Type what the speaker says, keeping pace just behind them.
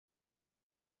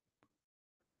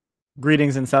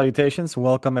Greetings and salutations.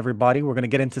 Welcome, everybody. We're going to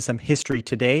get into some history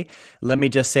today. Let me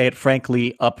just say it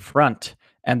frankly up front,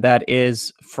 and that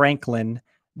is Franklin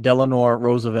Delano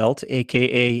Roosevelt,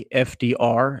 aka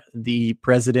FDR, the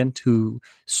president who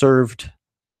served,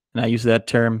 and I use that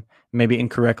term maybe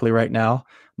incorrectly right now,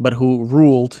 but who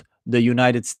ruled the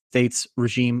United States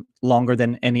regime longer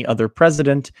than any other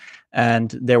president.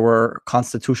 And there were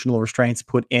constitutional restraints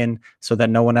put in so that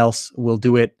no one else will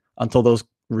do it until those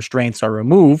restraints are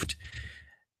removed.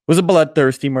 Was a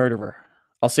bloodthirsty murderer.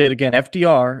 I'll say it again.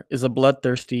 FDR is a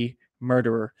bloodthirsty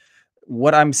murderer.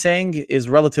 What I'm saying is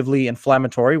relatively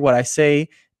inflammatory. What I say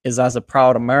is as a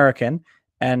proud American,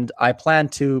 and I plan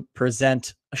to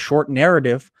present a short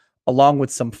narrative along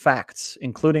with some facts,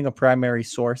 including a primary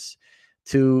source,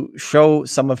 to show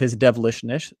some of his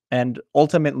devilishness. And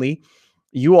ultimately,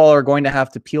 you all are going to have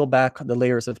to peel back the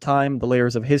layers of time, the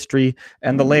layers of history,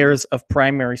 and the layers of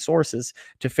primary sources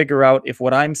to figure out if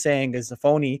what I'm saying is a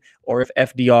phony or if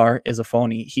FDR is a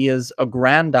phony. He is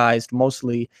aggrandized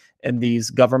mostly in these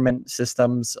government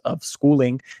systems of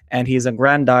schooling, and he's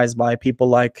aggrandized by people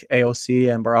like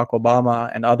AOC and Barack Obama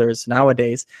and others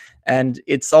nowadays. And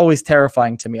it's always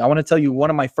terrifying to me. I want to tell you one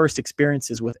of my first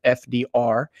experiences with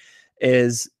FDR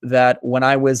is that when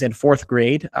I was in fourth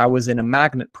grade, I was in a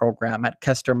magnet program at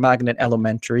Kester Magnet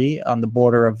Elementary on the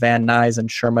border of Van Nuys and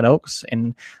Sherman Oaks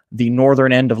in the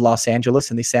northern end of Los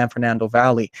Angeles in the San Fernando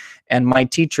Valley. And my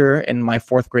teacher in my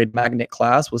fourth grade magnet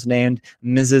class was named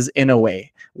Mrs.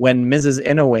 Inouye. When Mrs.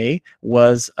 Inouye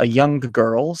was a young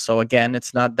girl, so again,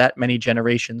 it's not that many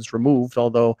generations removed,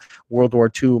 although World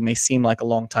War II may seem like a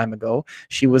long time ago,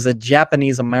 she was a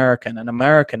Japanese American, an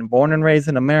American born and raised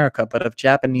in America, but of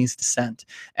Japanese descent.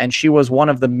 And she was one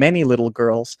of the many little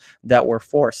girls that were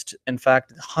forced. In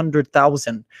fact,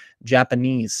 100,000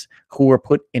 Japanese who were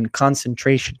put in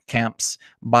concentration camps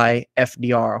by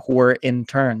FDR, who were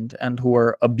interned and who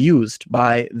were abused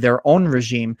by their own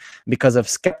regime because of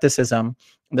skepticism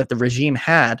that the regime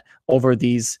had over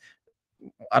these,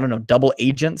 I don't know, double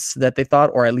agents that they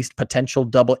thought, or at least potential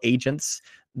double agents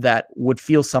that would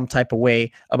feel some type of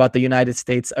way about the United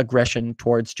States aggression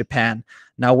towards Japan.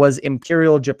 Now, was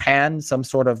Imperial Japan some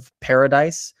sort of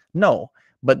paradise? No.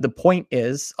 But the point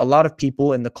is, a lot of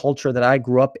people in the culture that I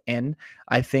grew up in,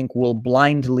 I think, will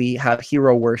blindly have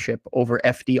hero worship over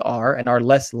FDR and are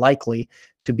less likely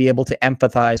to be able to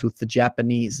empathize with the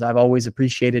Japanese. I've always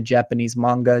appreciated Japanese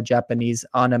manga, Japanese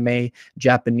anime,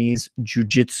 Japanese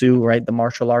jujitsu, right? The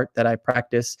martial art that I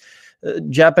practice.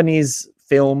 Japanese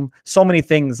film, so many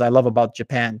things I love about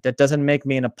Japan. That doesn't make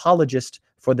me an apologist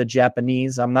for the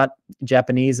Japanese. I'm not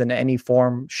Japanese in any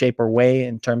form, shape, or way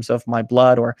in terms of my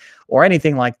blood or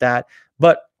anything like that.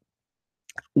 But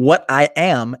what I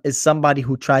am is somebody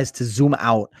who tries to zoom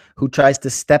out, who tries to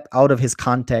step out of his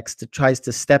context, tries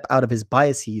to step out of his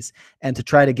biases, and to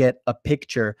try to get a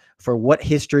picture for what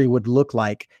history would look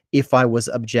like if I was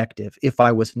objective, if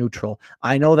I was neutral.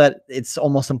 I know that it's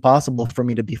almost impossible for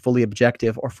me to be fully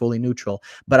objective or fully neutral,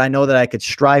 but I know that I could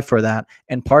strive for that.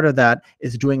 And part of that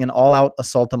is doing an all-out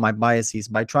assault on my biases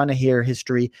by trying to hear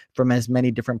history from as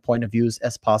many different point of views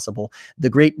as possible. The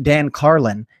great Dan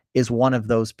Carlin is one of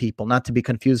those people, not to be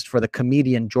confused for the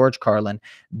comedian George Carlin.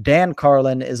 Dan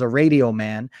Carlin is a radio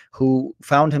man who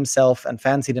found himself and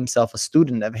fancied himself a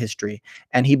student of history.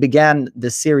 And he began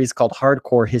this series called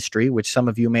Hardcore History, which some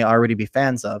of you may already be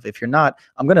fans of. If you're not,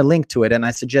 I'm going to link to it, and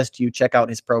I suggest you check out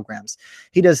his programs.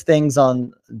 He does things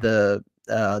on the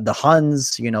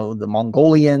Huns, you know, the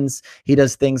Mongolians. He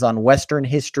does things on Western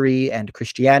history and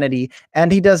Christianity,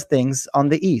 and he does things on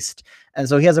the East. And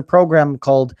so he has a program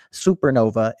called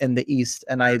Supernova in the East.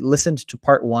 And I listened to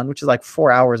part one, which is like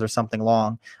 4 hours or something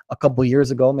long, a couple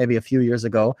years ago, maybe a few years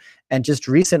ago. And just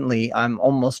recently, I'm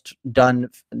almost done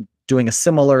doing a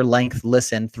similar length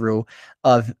listen through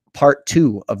of part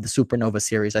two of the Supernova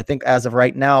series. I think as of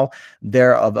right now,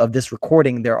 of this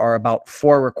recording, there are about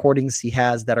 4 recordings he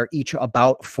has that are each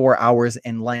about 4 hours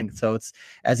in length. So it's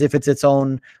as if it's its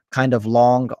own kind of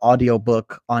long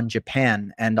audiobook on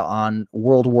Japan and on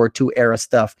World War II era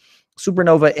stuff.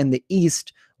 Supernova in the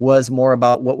East was more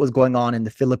about what was going on in the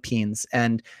Philippines.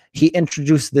 And he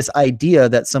introduced this idea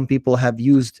that some people have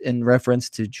used in reference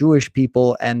to Jewish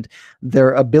people and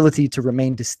their ability to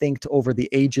remain distinct over the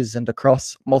ages and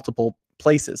across multiple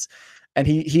places. And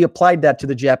he applied that to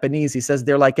the Japanese. He says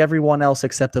they're like everyone else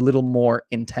except a little more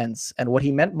intense. And what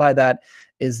he meant by that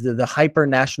is the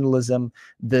hyper-nationalism,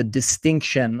 the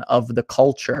distinction of the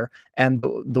culture, and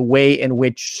the way in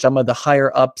which some of the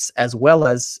higher-ups, as well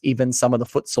as even some of the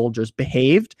foot soldiers,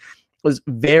 behaved was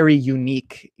very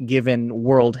unique given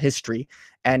world history.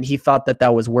 And he thought that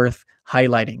that was worth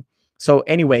highlighting. So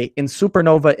anyway, in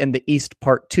Supernova in the East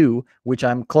Part 2, which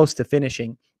I'm close to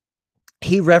finishing,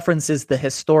 he references the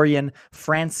historian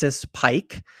Francis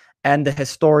Pike and the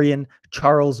historian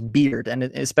Charles Beard, and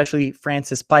especially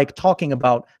Francis Pike talking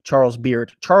about Charles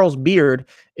Beard. Charles Beard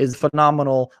is a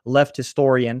phenomenal left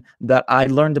historian that I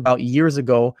learned about years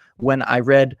ago when I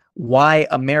read Why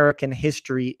American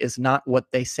History is Not What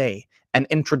They Say, an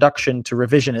Introduction to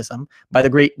Revisionism by the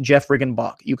great Jeff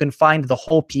Riggenbach. You can find the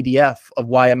whole PDF of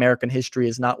Why American History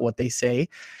is Not What They Say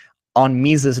on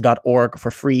Mises.org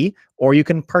for free, or you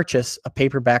can purchase a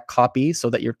paperback copy so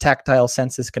that your tactile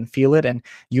senses can feel it and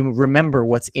you remember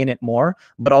what's in it more,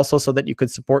 but also so that you could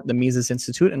support the Mises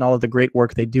Institute and all of the great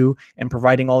work they do in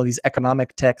providing all of these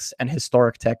economic texts and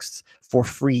historic texts for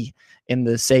free in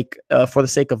the sake for the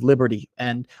sake of liberty.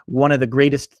 And one of the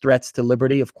greatest threats to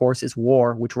liberty, of course, is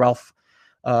war,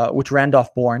 which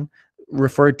Randolph Bourne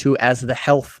referred to as the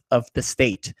health of the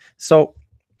state. So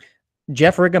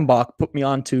Jeff Riggenbach put me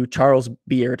on to Charles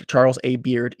A.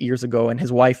 Beard, years ago, and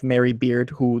his wife, Mary Beard,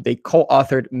 who they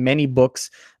co-authored many books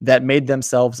that made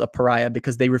themselves a pariah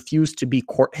because they refused to be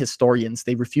court historians.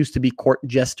 They refused to be court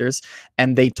jesters,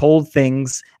 and they told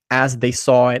things as they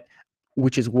saw it,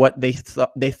 which is what they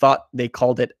thought they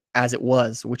called it as it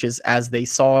was, which is as they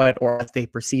saw it or as they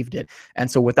perceived it. And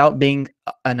so without being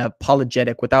an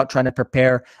apologetic, without trying to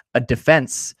prepare a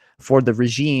defense for the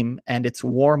regime and its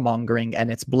warmongering and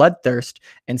its bloodthirst,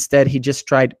 instead he just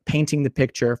tried painting the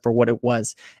picture for what it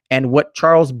was. And what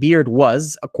Charles Beard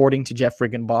was, according to Jeff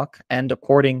Riggenbach and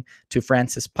according to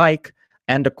Francis Pike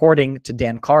and according to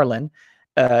Dan Carlin,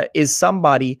 is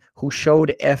somebody who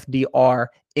showed FDR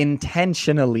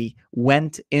intentionally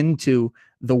went into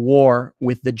the war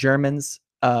with the Germans,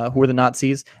 who were the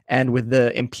Nazis, and with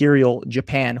the Imperial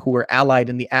Japan, who were allied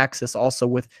in the Axis also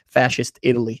with fascist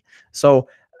Italy. So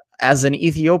as an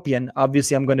Ethiopian,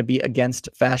 obviously I'm going to be against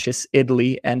fascist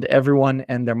Italy, and everyone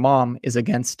and their mom is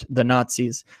against the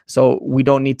Nazis. So we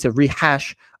don't need to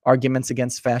rehash arguments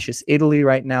against fascist Italy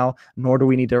right now, nor do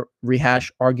we need to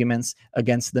rehash arguments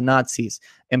against the Nazis.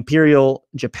 Imperial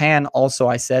Japan, also,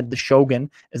 I said, the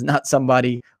shogun is not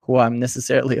somebody who I'm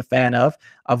necessarily a fan of.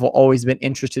 I've always been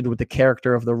interested with the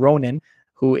character of the Ronin,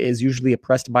 who is usually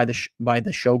oppressed by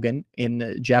the shogun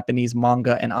in Japanese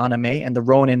manga and anime, and the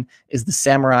Ronin is the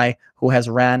samurai who has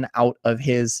ran out of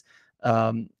his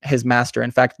master.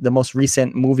 In fact, the most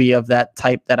recent movie of that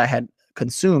type that I had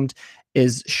consumed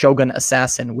is Shogun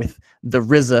Assassin, with the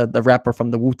RZA, the rapper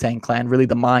from the Wu-Tang Clan, really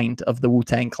the mind of the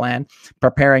Wu-Tang Clan,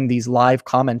 preparing these live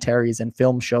commentaries and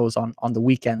film shows on the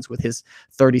weekends with his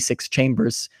 36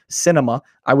 Chambers cinema.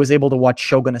 I was able to watch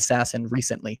Shogun Assassin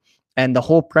recently. And the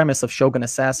whole premise of Shogun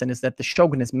Assassin is that the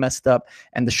shogun is messed up,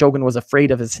 and the shogun was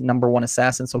afraid of his number one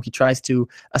assassin, so he tries to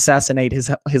assassinate his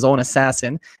own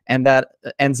assassin, and that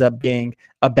ends up being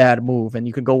a bad move. And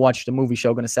you can go watch the movie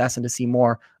Shogun Assassin to see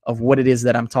more of what it is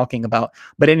that I'm talking about.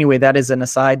 But anyway, that is an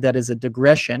aside, that is a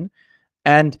digression.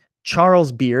 And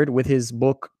Charles Beard, with his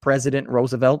book President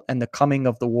Roosevelt and the Coming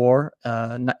of the War,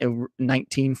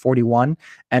 1941,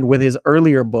 and with his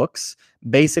earlier books,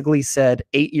 basically said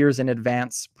 8 years in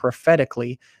advance,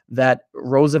 prophetically, that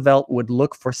Roosevelt would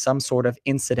look for some sort of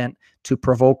incident to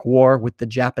provoke war with the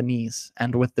Japanese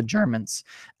and with the Germans.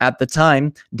 At the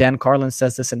time, Dan Carlin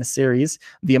says this in a series,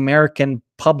 the American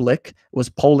public was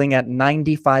polling at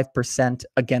 95%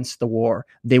 against the war.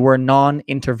 They were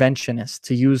non-interventionists,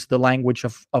 to use the language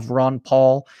of Ron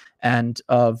Paul and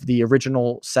of the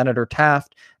original Senator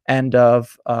Taft and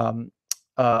of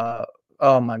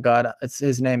oh my God,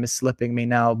 his name is slipping me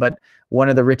now, but one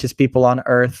of the richest people on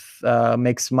earth,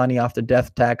 makes money off the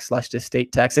death tax / the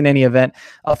estate tax. In any event,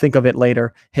 I'll think of it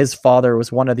later. His father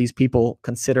was one of these people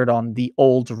considered on the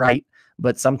old right,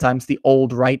 but sometimes the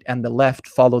old right and the left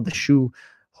follow the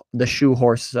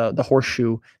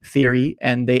horseshoe theory,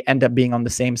 and they end up being on the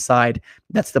same side.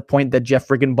 That's the point that Jeff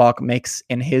Riggenbach makes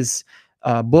in his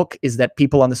book, is that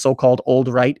people on the so-called old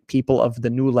right, people of the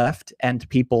new left, and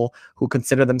people who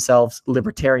consider themselves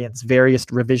libertarians, various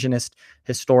revisionist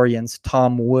historians,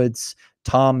 Tom Woods,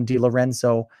 Tom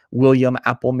DiLorenzo, William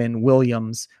Appleman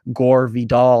Williams, Gore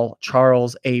Vidal,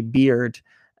 Charles A. Beard,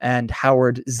 and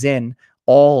Howard Zinn,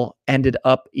 all ended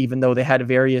up, even though they had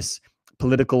various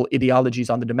political ideologies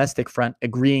on the domestic front,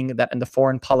 agreeing that in the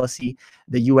foreign policy,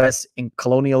 the U.S. in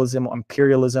colonialism,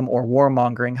 imperialism, or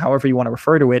warmongering, however you want to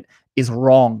refer to it, is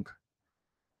wrong.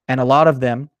 And a lot of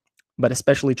them, but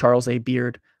especially Charles A.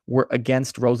 Beard, were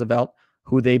against Roosevelt,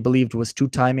 who they believed was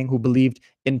two-timing, who believed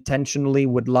intentionally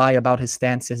would lie about his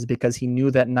stances because he knew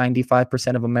that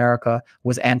 95% of America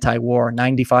was anti-war,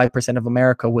 95% of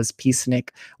America was peacenik,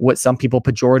 what some people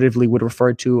pejoratively would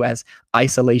refer to as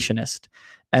isolationist.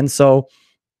 And so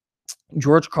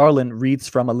George Carlin reads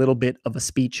from a little bit of a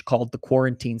speech called the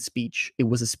Quarantine Speech. It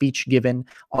was a speech given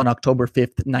on October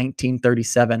 5th,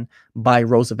 1937 by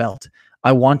Roosevelt.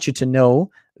 I want you to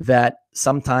know that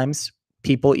sometimes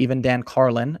people, even Dan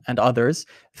Carlin and others,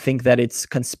 think that it's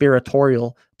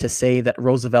conspiratorial to say that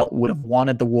Roosevelt would have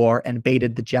wanted the war and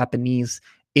baited the Japanese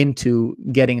into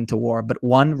getting into war. But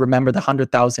one, remember the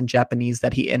 100,000 Japanese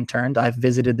that he interned. I've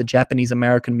visited the Japanese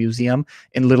American Museum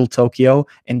in Little Tokyo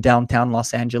in downtown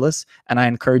Los Angeles, and I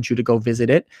encourage you to go visit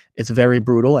it. It's very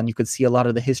brutal, and you could see a lot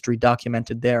of the history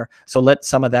documented there. So let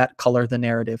some of that color the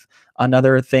narrative.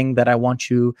 Another thing that I want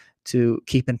you to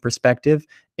keep in perspective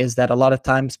is that a lot of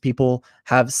times people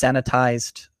have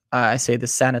sanitized, I say the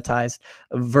sanitized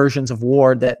versions of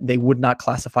war that they would not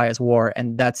classify as war,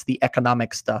 and that's the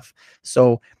economic stuff.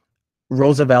 So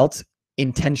Roosevelt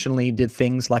intentionally did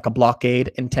things like a blockade,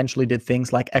 intentionally did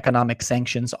things like economic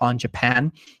sanctions on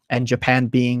Japan, and Japan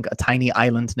being a tiny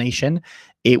island nation,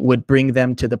 it would bring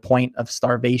them to the point of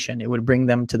starvation. It would bring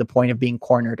them to the point of being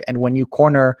cornered. And when you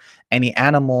corner any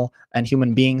animal, and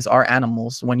human beings are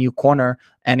animals, when you corner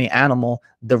any animal,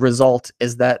 the result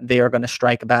is that they are going to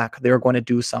strike back. They're going to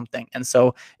do something. And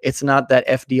so it's not that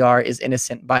FDR is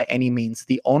innocent by any means.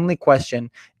 The only question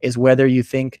is whether you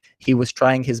think he was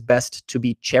trying his best to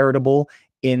be charitable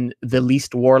in the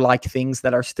least warlike things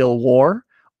that are still war,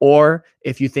 or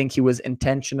if you think he was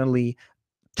intentionally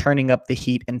turning up the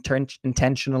heat and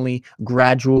intentionally,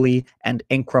 gradually, and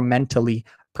incrementally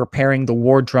preparing the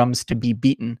war drums to be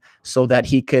beaten so that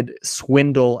he could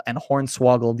swindle and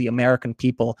hornswoggle the American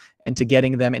people into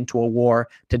getting them into a war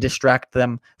to distract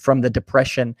them from the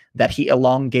depression that he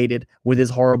elongated with his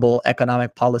horrible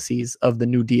economic policies of the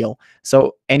New Deal.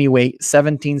 So anyway,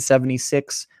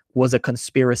 1776 was a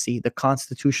conspiracy. The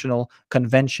Constitutional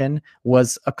Convention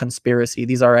was a conspiracy.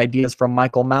 These are ideas from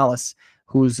Michael Malice,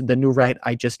 who's the new right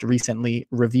I just recently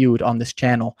reviewed on this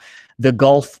channel. The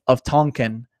Gulf of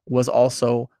Tonkin was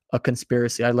also a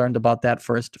conspiracy. I learned about that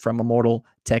first from Immortal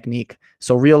Technique.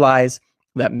 So realize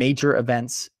that major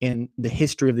events in the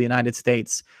history of the United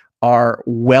States are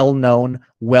well known,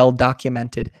 well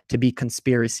documented to be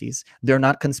conspiracies. They're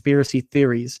not conspiracy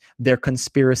theories, they're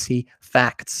conspiracy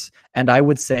facts. And I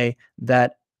would say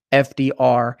that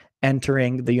FDR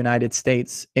entering the United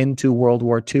States into World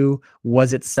War II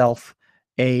was itself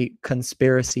a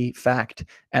conspiracy fact.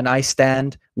 And I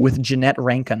stand with Jeanette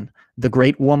Rankin, the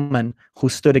great woman who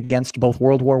stood against both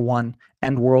World War I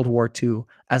and World War II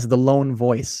as the lone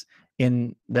voice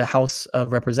in the House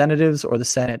of Representatives or the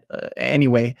Senate.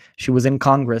 Anyway, she was in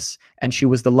Congress and she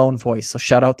was the lone voice. So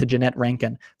shout out to Jeanette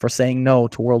Rankin for saying no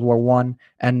to World War I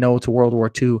and no to World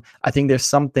War II. I think there's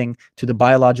something to the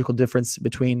biological difference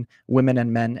between women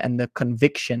and men, and the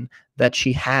conviction that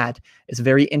she had is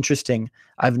very interesting.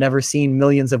 I've never seen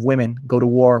millions of women go to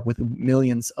war with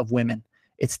millions of women.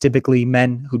 It's typically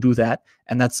men who do that,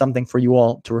 and that's something for you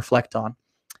all to reflect on.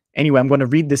 Anyway, I'm going to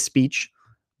read this speech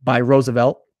by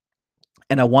Roosevelt,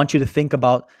 and I want you to think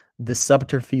about the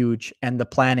subterfuge and the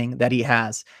planning that he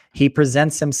has. He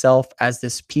presents himself as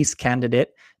this peace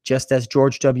candidate, just as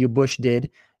George W. Bush did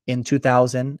in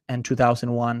 2000 and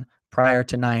 2001 prior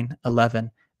to 9/11.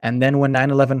 And then when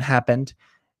 9/11 happened,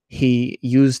 he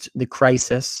used the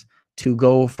crisis to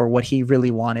go for what he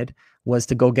really wanted, was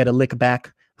to go get a lick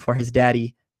back for his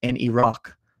daddy in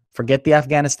Iraq. Forget the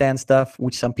Afghanistan stuff,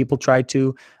 which some people try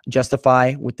to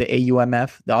justify with the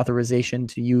AUMF, the authorization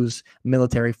to use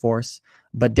military force.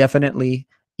 But definitely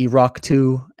Iraq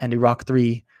 2 and Iraq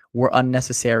 3 were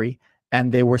unnecessary,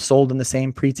 and they were sold in the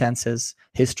same pretenses.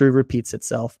 History repeats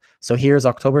itself. So here's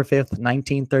October 5th,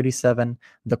 1937,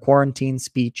 the Quarantine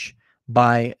Speech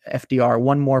by FDR.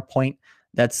 One more point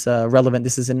that's relevant.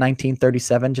 This is in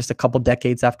 1937, just a couple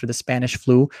decades after the Spanish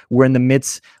flu. We're in the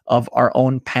midst of our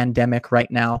own pandemic right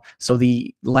now. So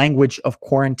the language of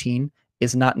quarantine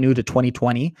is not new to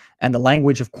 2020, and the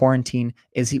language of quarantine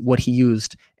is what he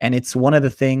used. And it's one of the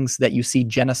things that you see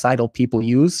genocidal people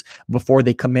use before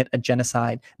they commit a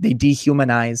genocide. They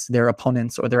dehumanize their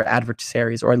opponents or their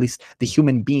adversaries, or at least the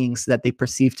human beings that they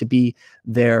perceive to be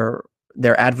their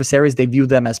adversaries. They view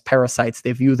them as parasites.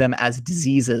 They view them as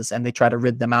diseases, and they try to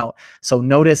rid them out. So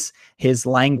notice his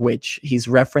language. He's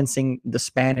referencing the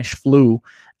Spanish flu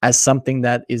as something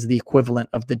that is the equivalent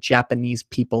of the Japanese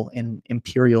people in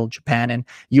Imperial Japan. And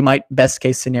you might, best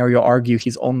case scenario, argue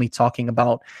he's only talking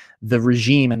about the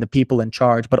regime and the people in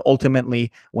charge. But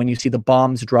ultimately, when you see the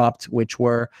bombs dropped, which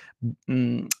were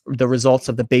the results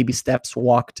of the baby steps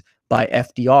walked by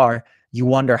FDR, you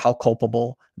wonder how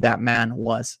culpable that man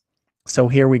was. So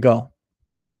here we go.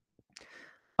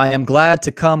 I am glad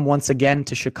to come once again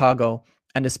to Chicago.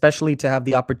 and especially to have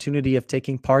the opportunity of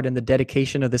taking part in the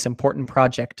dedication of this important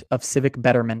project of civic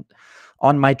betterment.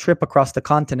 On my trip across the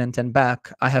continent and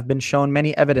back, I have been shown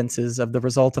many evidences of the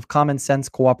result of common sense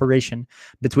cooperation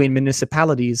between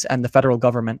municipalities and the federal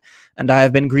government, and I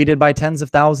have been greeted by tens of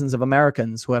thousands of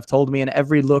Americans who have told me in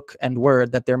every look and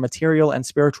word that their material and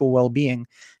spiritual well-being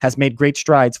has made great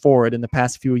strides forward in the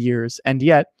past few years, and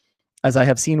yet, as I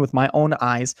have seen with my own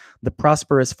eyes, the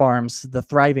prosperous farms, the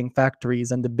thriving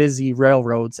factories, and the busy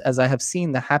railroads, as I have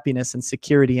seen the happiness and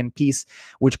security and peace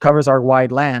which covers our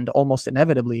wide land, almost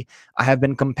inevitably, I have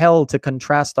been compelled to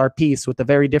contrast our peace with the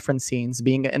very different scenes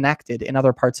being enacted in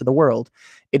other parts of the world.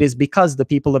 It is because the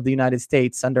people of the United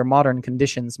States, under modern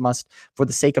conditions, must, for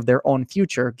the sake of their own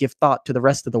future, give thought to the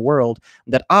rest of the world,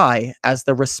 that I, as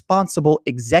the responsible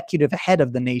executive head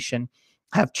of the nation,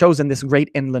 have chosen this great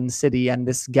inland city and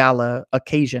this gala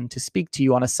occasion to speak to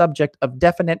you on a subject of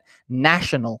definite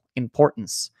national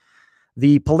importance.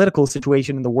 The political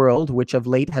situation in the world, which of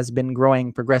late has been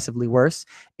growing progressively worse,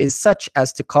 is such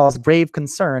as to cause grave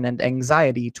concern and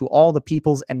anxiety to all the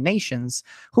peoples and nations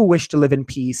who wish to live in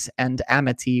peace and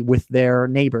amity with their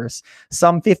neighbors.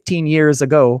 Some 15 years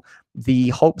ago, the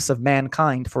hopes of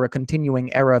mankind for a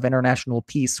continuing era of international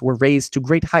peace were raised to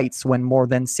great heights when more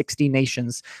than 60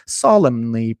 nations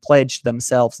solemnly pledged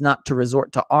themselves not to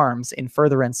resort to arms in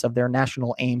furtherance of their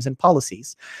national aims and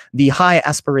policies. The high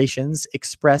aspirations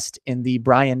expressed in the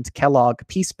Bryant-Kellogg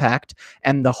Peace Pact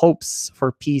and the hopes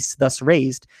for peace thus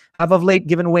raised have of late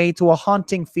given way to a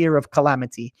haunting fear of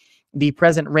calamity. The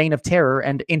present reign of terror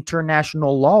and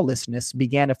international lawlessness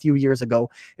began a few years ago.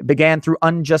 It began through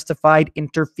unjustified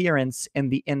interference in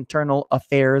the internal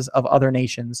affairs of other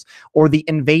nations, or the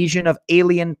invasion of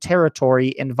alien territory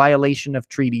in violation of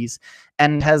treaties,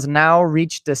 and has now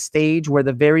reached a stage where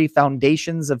the very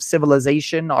foundations of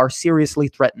civilization are seriously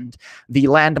threatened. The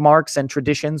landmarks and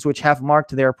traditions which have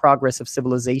marked their progress of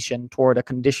civilization toward a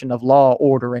condition of law,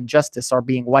 order, and justice are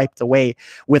being wiped away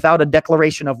without a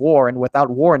declaration of war and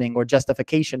without warning or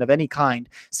justification of any kind.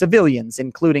 Civilians,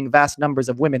 including vast numbers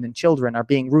of women and children, are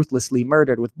being ruthlessly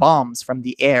murdered with bombs from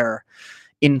the air.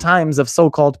 In times of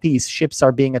so-called peace, ships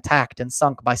are being attacked and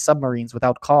sunk by submarines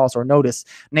without cause or notice.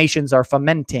 Nations are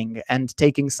fomenting and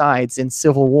taking sides in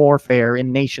civil warfare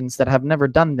in nations that have never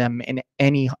done them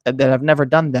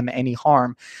any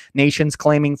harm. Nations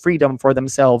claiming freedom for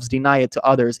themselves deny it to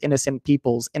others. Innocent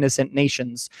peoples, innocent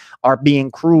nations are being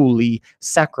cruelly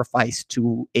sacrificed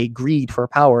to a greed for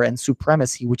power and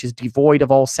supremacy which is devoid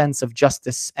of all sense of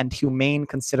justice and humane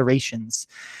considerations.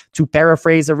 To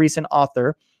paraphrase a recent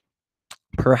author,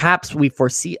 perhaps we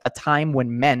foresee a time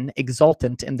when men,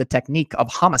 exultant in the technique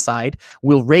of homicide,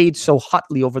 will rage so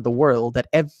hotly over the world that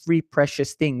every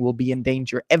precious thing will be in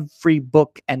danger. Every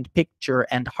book and picture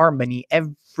and harmony,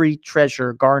 every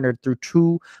treasure garnered through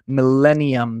 2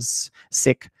 millenniums,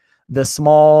 the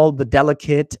small, the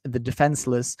delicate, the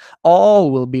defenseless,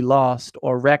 all will be lost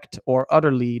or wrecked or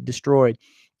utterly destroyed.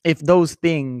 If those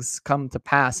things come to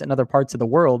pass in other parts of the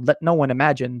world, let no one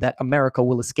imagine that America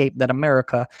will escape, that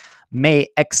America may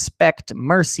expect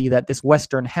mercy, that this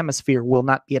Western Hemisphere will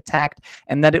not be attacked,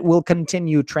 and that it will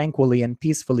continue tranquilly and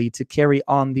peacefully to carry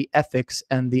on the ethics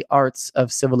and the arts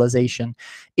of civilization.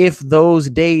 If those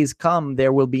days come,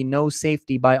 there will be no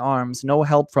safety by arms, no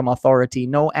help from authority,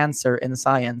 no answer in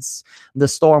science. The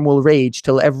storm will rage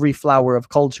till every flower of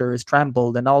culture is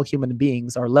trampled and all human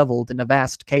beings are leveled in a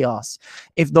vast chaos.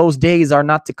 If those days are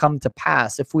not to come to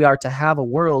pass, if we are to have a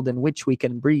world in which we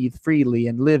can breathe freely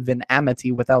and live in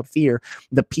amity without fear,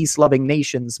 the peace-loving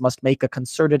nations must make a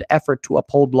concerted effort to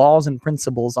uphold laws and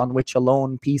principles on which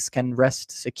alone peace can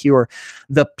rest secure.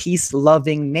 The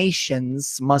peace-loving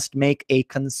nations must make a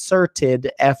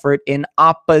concerted effort in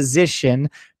opposition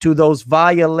to those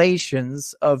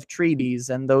violations of treaties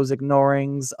and those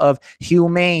ignorings of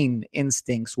humane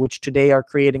instincts, which today are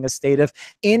creating a state of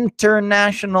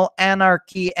international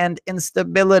anarchy and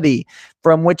instability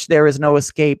from which there is no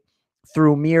escape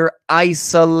through mere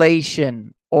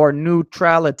isolation or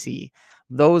neutrality.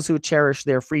 Those who cherish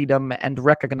their freedom and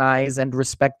recognize and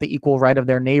respect the equal right of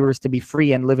their neighbors to be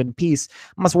free and live in peace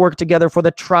must work together for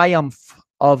the triumph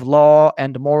of law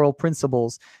and moral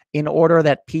principles in order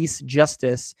that peace,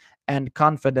 justice, and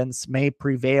confidence may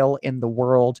prevail in the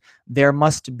world. There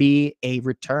must be a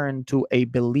return to a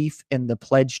belief in the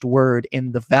pledged word,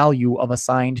 in the value of a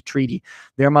signed treaty.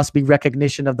 There must be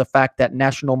recognition of the fact that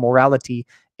national morality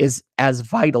is as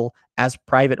vital as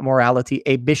private morality.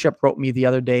 A bishop wrote me the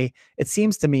other day, it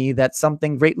seems to me that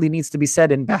something greatly needs to be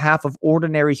said in behalf of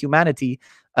ordinary humanity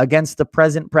against the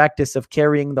present practice of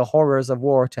carrying the horrors of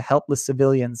war to helpless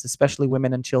civilians, especially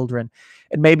women and children.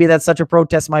 It may be that such a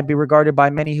protest might be regarded by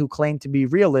many who claim to be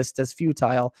realists as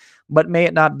futile, but may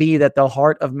it not be that the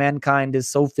heart of mankind is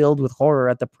so filled with horror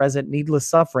at the present needless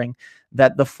suffering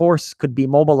that the force could be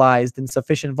mobilized in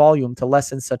sufficient volume to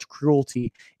lessen such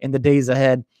cruelty in the days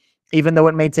ahead, even though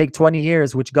it may take 20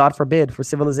 years, which God forbid, for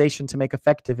civilization to make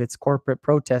effective its corporate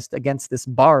protest against this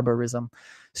barbarism.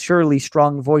 Surely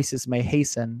strong voices may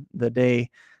hasten the day.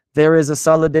 There is a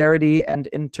solidarity and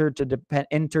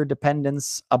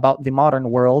interdependence about the modern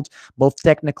world, both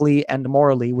technically and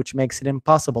morally, which makes it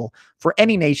impossible for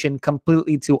any nation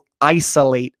completely to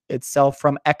isolate itself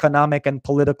from economic and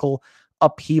political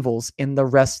upheavals in the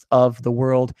rest of the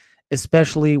world,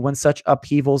 especially when such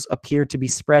upheavals appear to be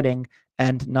spreading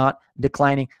and not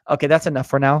declining. Okay, that's enough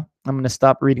for now. I'm going to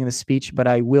stop reading the speech, but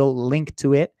I will link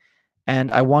to it.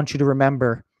 And I want you to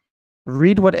remember,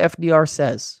 read what FDR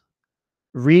says.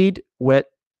 Read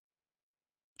what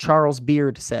Charles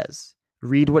Beard says.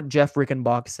 Read what Jeff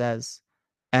Rickenbach says.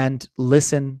 And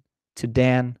listen to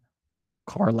Dan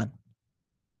Carlin.